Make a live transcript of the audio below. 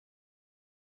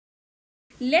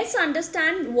let's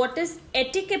understand what is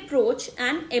etic approach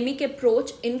and emic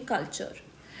approach in culture.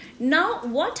 Now,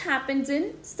 what happens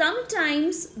in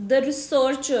sometimes the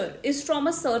researcher is from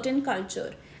a certain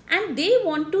culture and they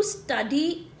want to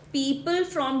study people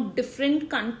from different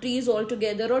countries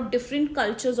altogether or different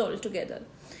cultures altogether.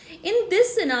 In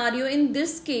this scenario, in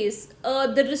this case,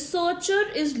 the researcher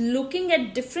is looking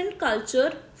at different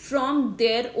culture from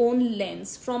their own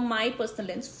lens, from my personal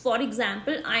lens. For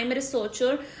example, I am a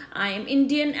researcher, I am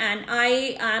Indian, and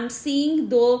I am seeing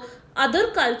the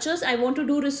other cultures. I want to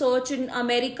do research in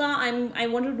America, I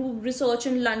want to do research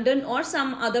in London or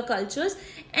some other cultures,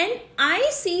 and I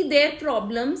see their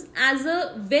problems as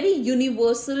a very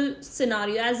universal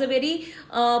scenario, as a very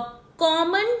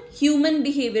common human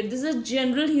behavior. This is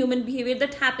general human behavior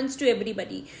that happens to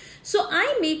everybody. So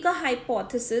I make a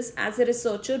hypothesis as a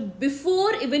researcher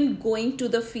before even going to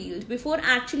the field, before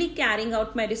actually carrying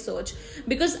out my research,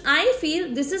 because I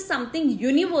feel this is something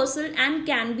universal and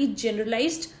can be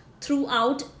generalized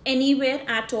throughout anywhere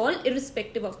at all,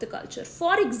 irrespective of the culture.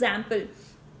 For example,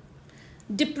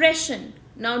 depression.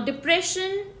 Now,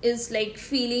 depression is like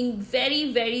feeling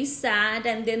very, very sad,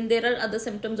 and then there are other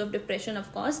symptoms of depression,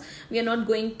 of course. We are not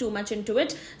going too much into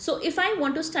it. So if I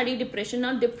want to study depression,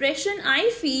 now depression,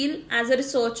 I feel as a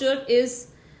researcher is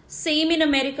same in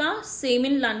America, same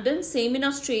in London, same in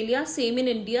Australia, same in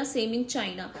India, same in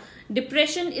China.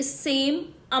 Depression is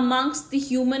same amongst the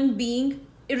human being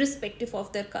irrespective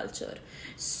of their culture.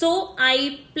 So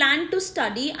I plan to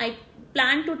study, I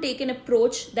plan to take an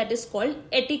approach that is called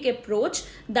etic approach,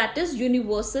 that is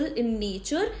universal in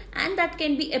nature and that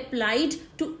can be applied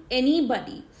to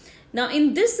anybody. Now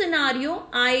in this scenario,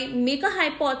 I make a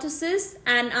hypothesis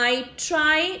and I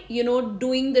try,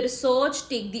 doing the research,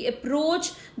 take the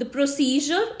approach, the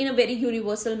procedure in a very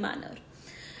universal manner.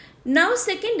 Now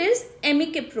second is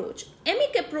emic approach.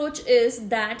 Emic approach is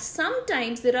that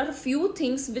sometimes there are a few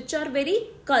things which are very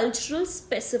cultural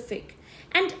specific,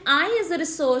 and I as a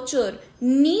researcher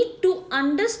need to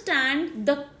understand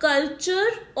the culture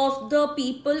of the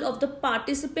people, of the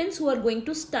participants who are going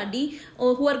to study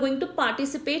or who are going to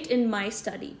participate in my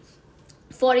study.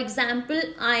 For example,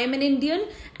 I am an Indian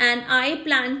and I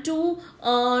plan to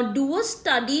do a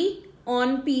study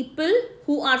on people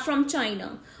who are from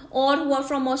China or who are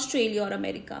from Australia or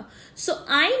America. So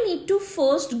I need to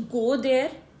first go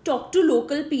there, talk to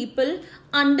local people,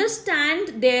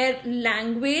 understand their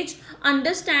language,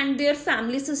 understand their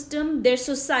family system, their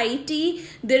society,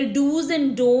 their do's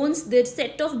and don'ts, their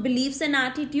set of beliefs and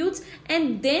attitudes,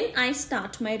 and then I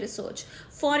start my research.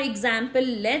 For example,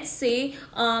 let's say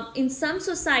in some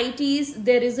societies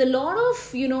there is a lot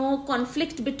of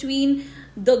conflict between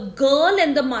the girl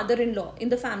and the mother-in-law in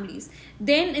the families.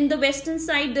 Then in the western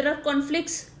side there are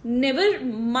conflicts never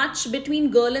much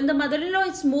between girl and the mother-in-law.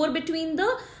 It's more between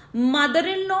the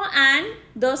mother-in-law and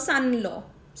the son-in-law.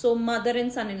 So mother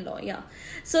and son-in-law, yeah.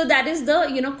 So that is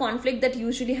the conflict that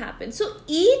usually happens. So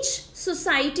each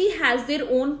society has their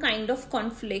own kind of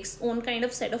conflicts, own kind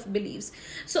of set of beliefs.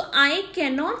 So I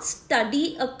cannot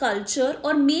study a culture,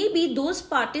 or maybe those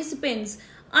participants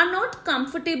are not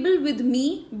comfortable with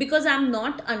me because I'm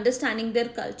not understanding their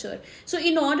culture. So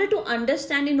in order to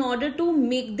understand, in order to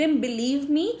make them believe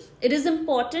me, it is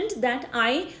important that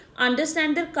I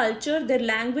understand their culture, their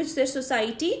language, their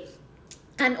society,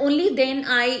 and only then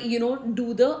I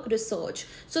do the research.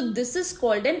 So this is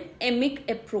called an emic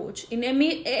approach. In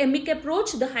emic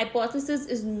approach, the hypothesis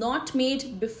is not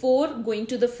made before going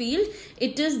to the field.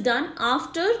 It is done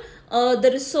after the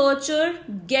researcher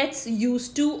gets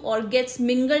used to or gets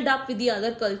mingled up with the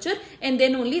other culture, and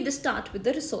then only they start with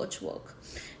the research work.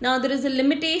 Now there is a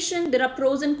limitation, there are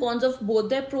pros and cons of both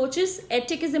the approaches.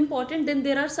 Etic is important, then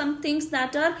there are some things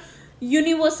that are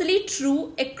universally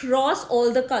true across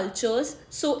all the cultures.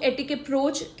 So etic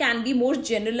approach can be more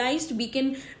generalized. We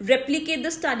can replicate the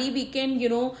study, we can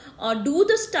do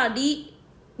the study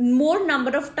more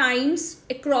number of times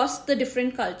across the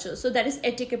different cultures. So that is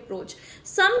etic approach.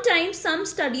 Sometimes some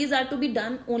studies are to be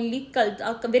done only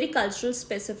very cultural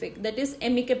specific, that is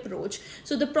emic approach.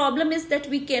 So the problem is that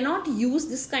we cannot use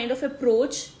this kind of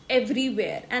approach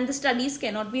everywhere and the studies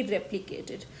cannot be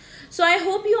replicated. So I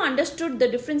hope you understood the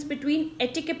difference between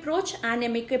etic approach and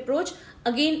emic approach.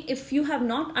 Again, if you have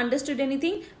not understood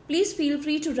anything, please feel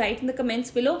free to write in the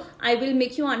comments below. I will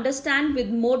make you understand with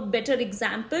more better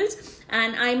examples,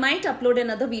 and I might upload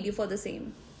another video for the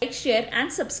same. Like, share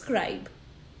and subscribe.